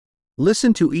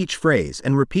Listen to each phrase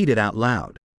and repeat it out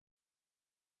loud.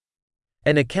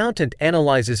 An accountant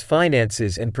analyzes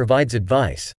finances and provides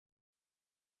advice.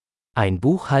 Ein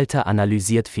Buchhalter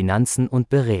analysiert Finanzen und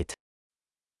berät.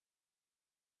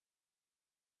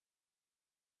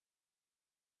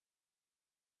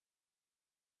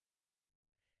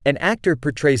 An actor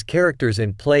portrays characters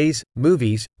in plays,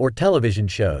 movies, or television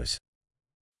shows.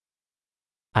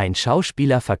 Ein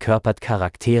Schauspieler verkörpert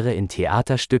Charaktere in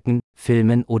Theaterstücken,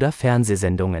 Filmen oder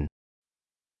Fernsehsendungen.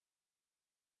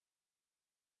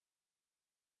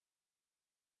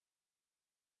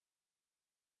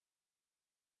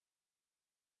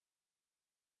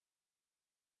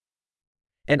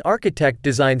 An architect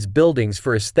designs buildings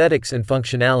for aesthetics and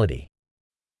functionality.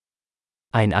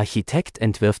 Ein Architekt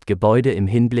entwirft Gebäude im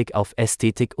Hinblick auf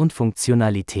Ästhetik und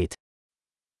Funktionalität.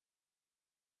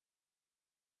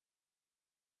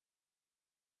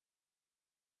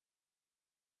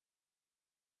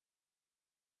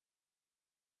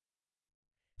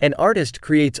 An artist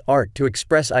creates art to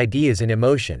express ideas and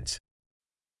emotions.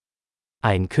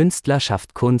 Ein Künstler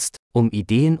schafft Kunst, um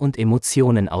Ideen und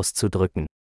Emotionen auszudrücken.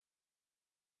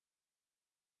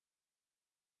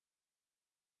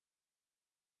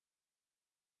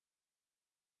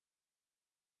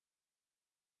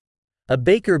 A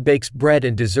baker bakes bread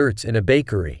and desserts in a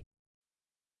bakery.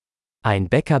 Ein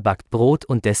Bäcker backt Brot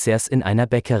und Desserts in einer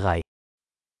Bäckerei.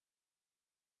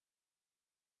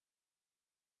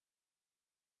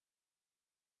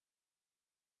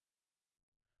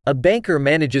 A banker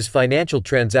manages financial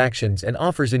transactions and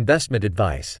offers investment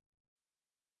advice.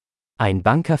 Ein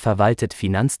Banker verwaltet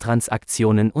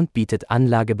Finanztransaktionen und bietet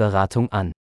Anlageberatung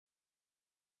an.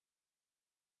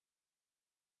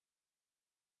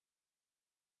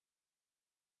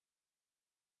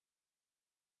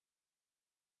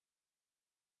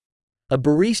 A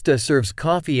barista serves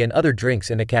coffee and other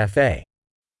drinks in a cafe.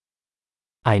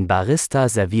 Ein Barista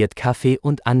serviert Kaffee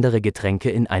und andere Getränke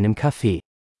in einem Café.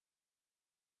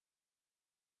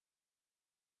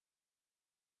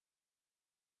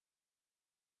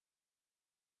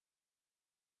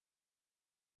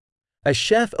 A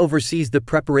chef oversees the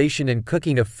preparation and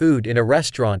cooking of food in a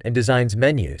restaurant and designs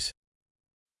menus.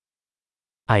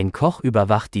 Ein Koch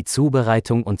überwacht die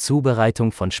Zubereitung und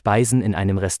Zubereitung von Speisen in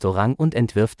einem Restaurant und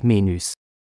entwirft Menüs.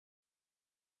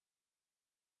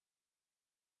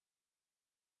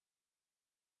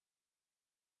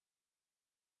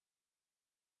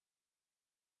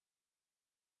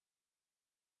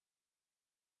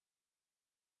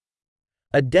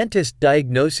 A dentist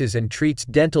diagnoses and treats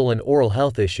dental and oral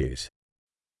health issues.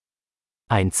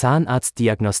 Ein Zahnarzt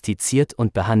diagnostiziert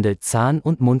und behandelt Zahn-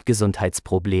 und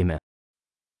Mundgesundheitsprobleme.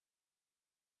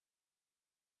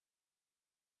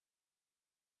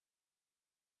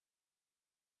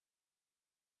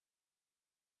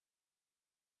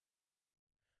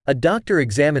 A doctor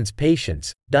examines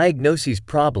patients, diagnoses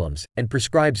problems, and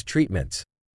prescribes treatments.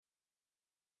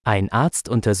 Ein Arzt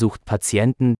untersucht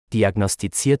Patienten,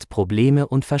 diagnostiziert Probleme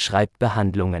und verschreibt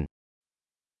Behandlungen.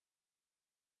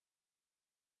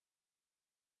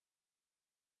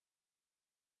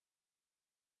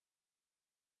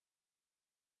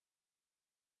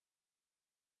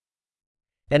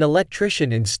 An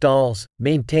electrician installs,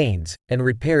 maintains, and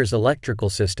repairs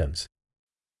electrical systems.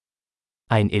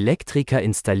 Ein Elektriker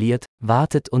installiert,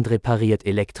 wartet und repariert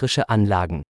elektrische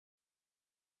Anlagen.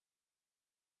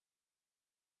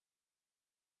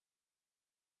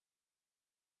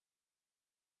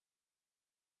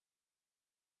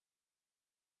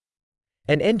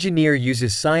 An engineer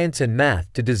uses science and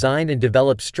math to design and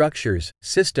develop structures,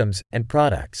 systems, and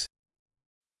products.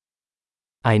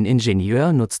 Ein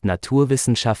Ingenieur nutzt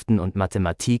Naturwissenschaften und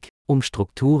Mathematik, um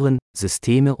Strukturen,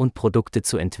 Systeme und Produkte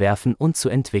zu entwerfen und zu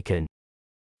entwickeln.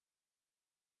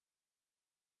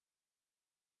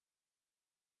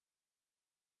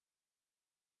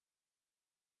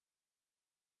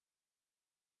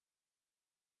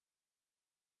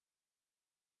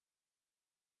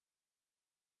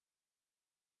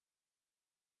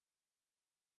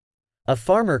 A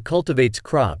farmer cultivates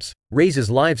crops, raises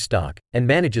livestock, and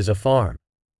manages a farm.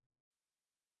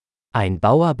 Ein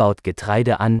Bauer baut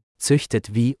Getreide an, züchtet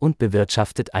Vieh und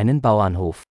bewirtschaftet einen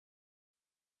Bauernhof.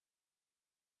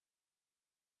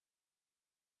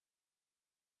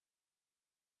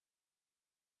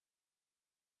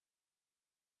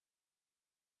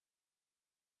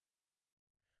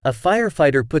 A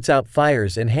firefighter puts out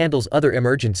fires and handles other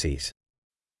emergencies.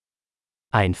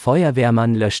 Ein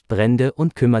Feuerwehrmann löscht Brände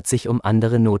und kümmert sich um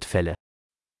andere Notfälle.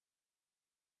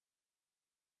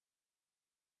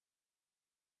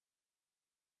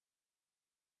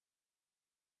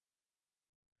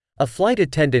 A flight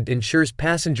attendant ensures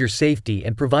passenger safety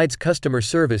and provides customer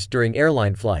service during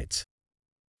airline flights.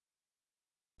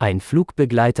 Ein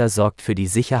Flugbegleiter sorgt für die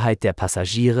Sicherheit der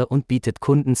Passagiere und bietet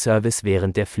Kundenservice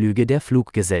während der Flüge der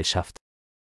Fluggesellschaft.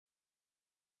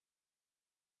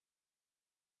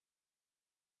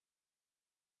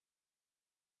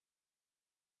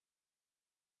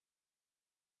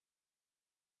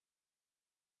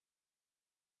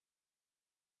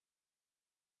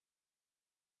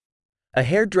 A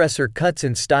hairdresser cuts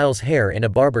and styles hair in a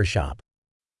barber shop.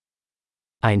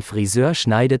 Ein Friseur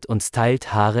schneidet und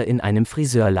stylt Haare in einem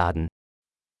Friseurladen.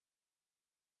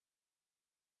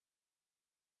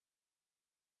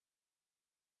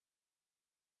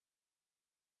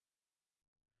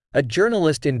 A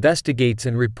journalist investigates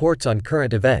and reports on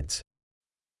current events.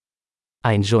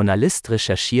 Ein Journalist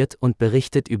recherchiert und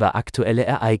berichtet über aktuelle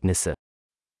Ereignisse.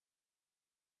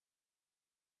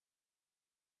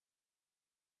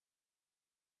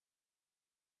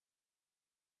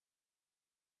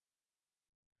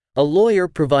 A lawyer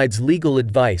provides legal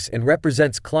advice and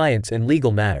represents clients in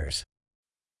legal matters.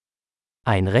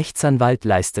 Ein Rechtsanwalt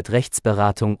leistet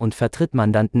Rechtsberatung und vertritt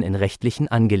Mandanten in rechtlichen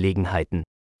Angelegenheiten.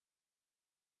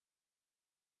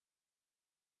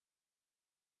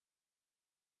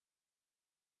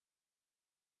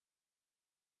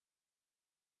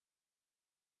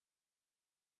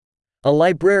 A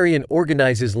librarian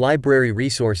organizes library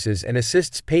resources and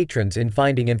assists patrons in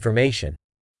finding information.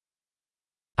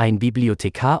 Ein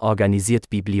Bibliothekar organisiert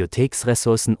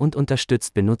Bibliotheksressourcen und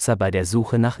unterstützt Benutzer bei der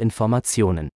Suche nach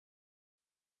Informationen.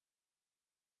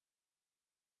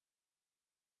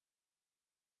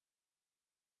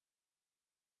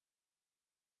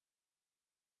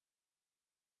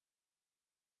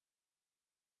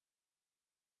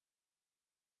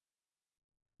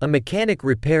 A mechanic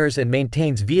repairs and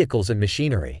maintains vehicles and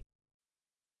machinery.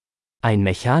 Ein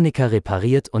Mechaniker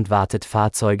repariert und wartet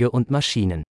Fahrzeuge und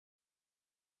Maschinen.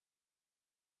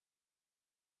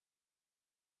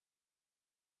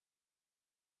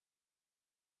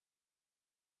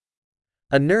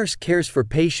 A nurse cares for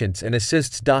patients and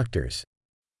assists doctors.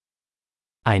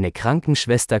 Eine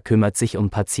Krankenschwester kümmert sich um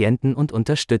Patienten und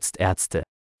unterstützt Ärzte.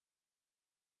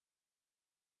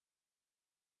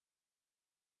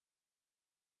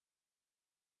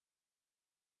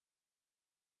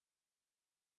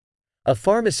 A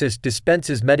pharmacist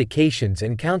dispenses medications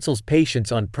and counsels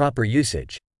patients on proper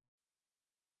usage.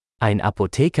 Ein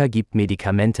Apotheker gibt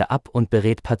Medikamente ab und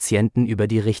berät Patienten über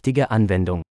die richtige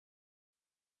Anwendung.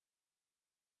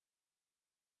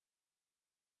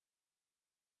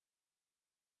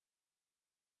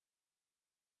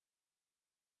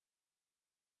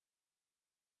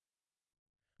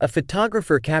 A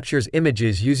photographer captures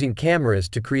images using cameras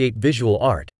to create visual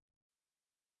art.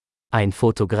 Ein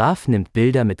Fotograf nimmt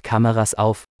Bilder mit Kameras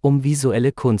auf, um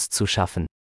visuelle Kunst zu schaffen.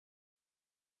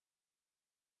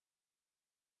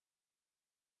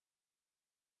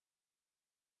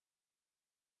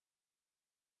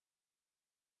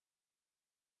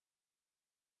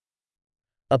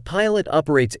 A pilot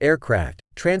operates aircraft,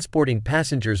 transporting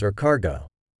passengers or cargo.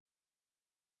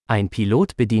 Ein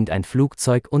Pilot bedient ein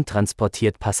Flugzeug und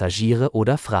transportiert Passagiere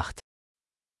oder Fracht.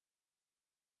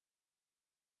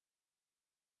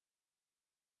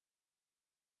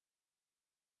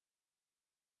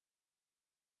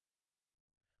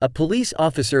 A police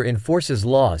officer enforces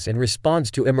laws and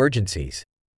responds to emergencies.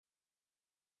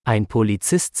 Ein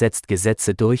Polizist setzt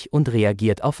Gesetze durch und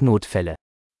reagiert auf Notfälle.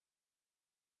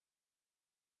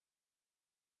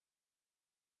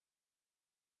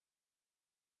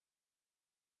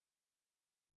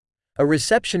 A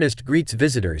receptionist greets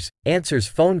visitors, answers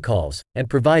phone calls, and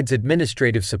provides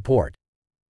administrative support.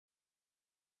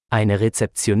 Eine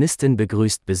Rezeptionistin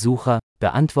begrüßt Besucher,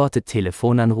 beantwortet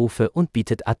Telefonanrufe und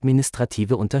bietet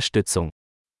administrative Unterstützung.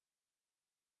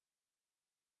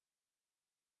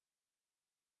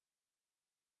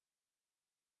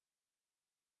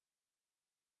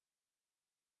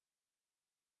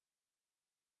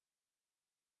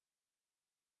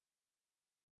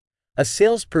 A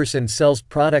salesperson sells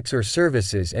products or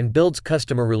services and builds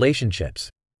customer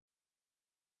relationships.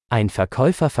 Ein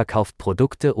Verkäufer verkauft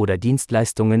Produkte oder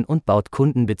Dienstleistungen und baut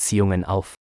Kundenbeziehungen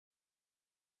auf.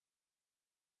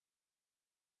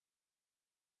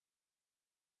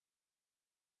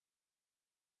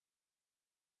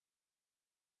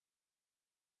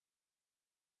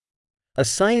 A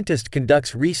scientist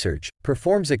conducts research,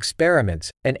 performs experiments,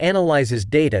 and analyzes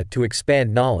data to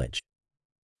expand knowledge.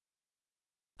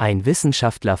 Ein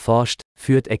Wissenschaftler forscht,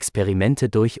 führt Experimente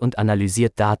durch und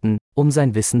analysiert Daten, um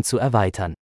sein Wissen zu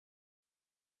erweitern.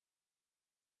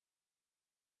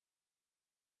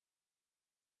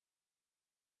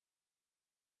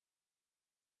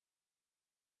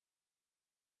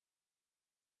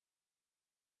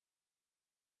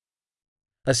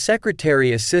 A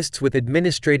secretary assists with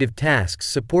administrative tasks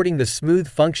supporting the smooth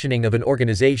functioning of an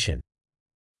organization.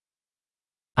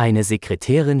 Eine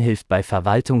Sekretärin hilft bei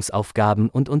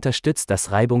Verwaltungsaufgaben und unterstützt das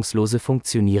reibungslose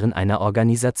Funktionieren einer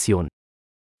Organisation.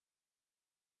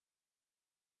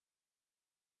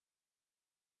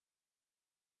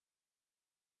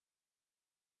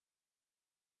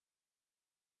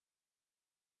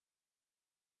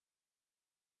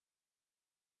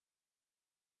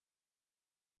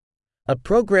 A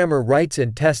programmer writes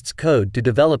and tests code to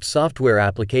develop software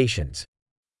applications.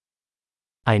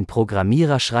 Ein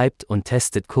Programmierer schreibt und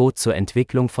testet Code zur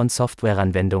Entwicklung von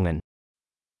Softwareanwendungen.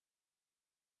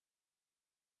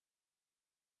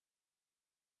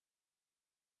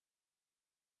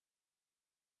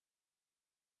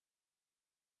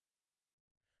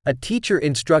 A teacher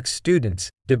instructs students,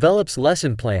 develops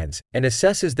lesson plans, and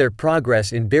assesses their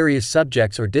progress in various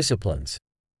subjects or disciplines.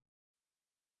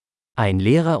 Ein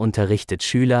Lehrer unterrichtet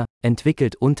Schüler,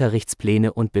 entwickelt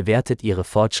Unterrichtspläne und bewertet ihre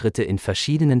Fortschritte in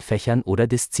verschiedenen Fächern oder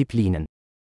Disziplinen.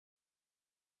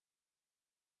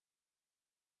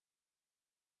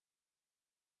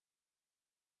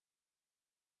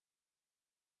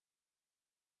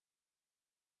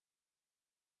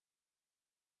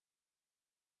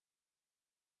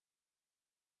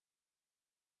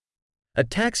 A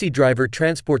taxi driver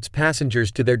transports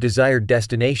passengers to their desired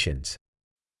destinations.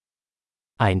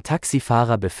 Ein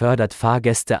Taxifahrer befördert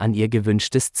Fahrgäste an ihr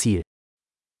gewünschtes Ziel.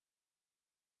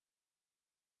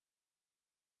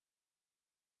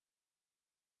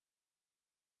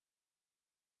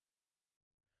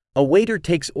 A waiter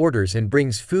takes orders and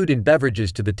brings food and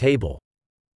beverages to the table.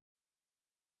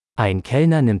 Ein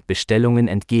Kellner nimmt Bestellungen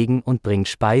entgegen und bringt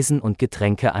Speisen und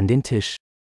Getränke an den Tisch.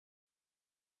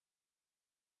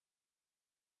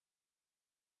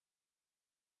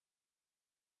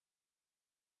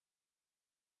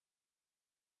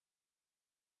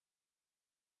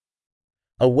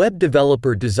 A web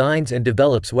developer designs and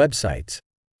develops websites.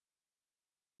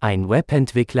 Ein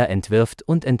Webentwickler entwirft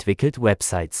und entwickelt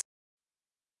Websites.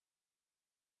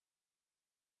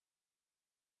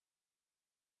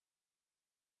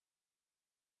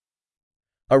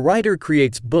 A writer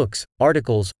creates books,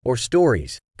 articles, or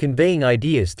stories, conveying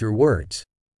ideas through words.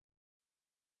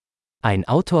 Ein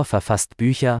Autor verfasst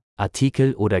Bücher,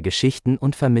 Artikel oder Geschichten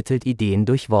und vermittelt Ideen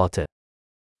durch Worte.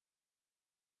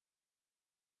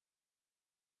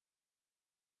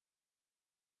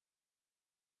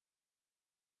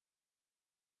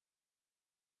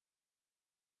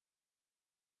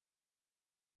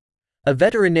 A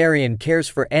veterinarian cares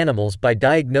for animals by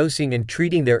diagnosing and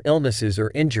treating their illnesses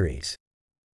or injuries.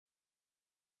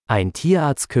 Ein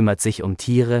Tierarzt kümmert sich um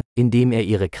Tiere, indem er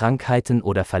ihre Krankheiten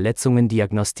oder Verletzungen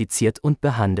diagnostiziert und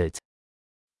behandelt.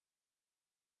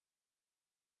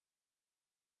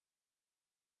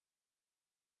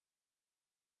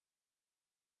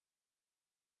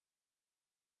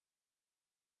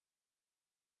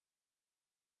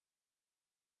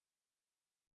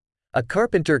 A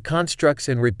carpenter constructs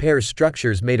and repairs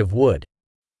structures made of wood.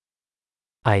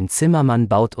 Ein Zimmermann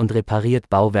baut und repariert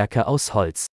Bauwerke aus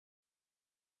Holz.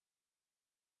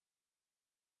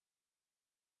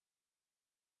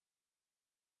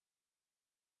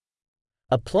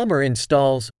 A plumber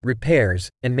installs, repairs,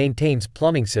 and maintains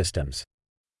plumbing systems.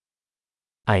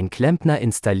 Ein Klempner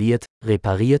installiert,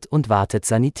 repariert und wartet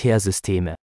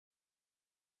Sanitärsysteme.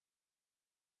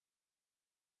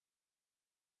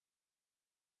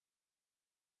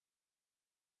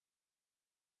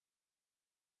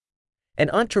 An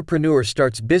entrepreneur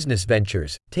starts business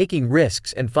ventures, taking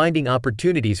risks and finding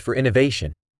opportunities for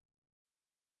innovation.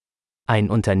 Ein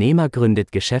Unternehmer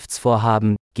gründet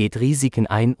Geschäftsvorhaben, geht Risiken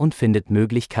ein und findet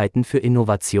Möglichkeiten für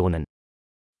Innovationen.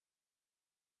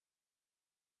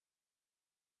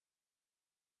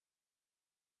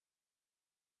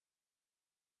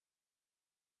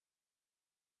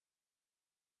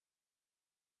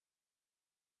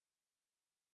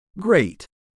 Great!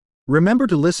 Remember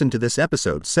to listen to this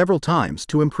episode several times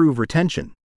to improve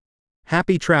retention.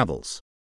 Happy travels!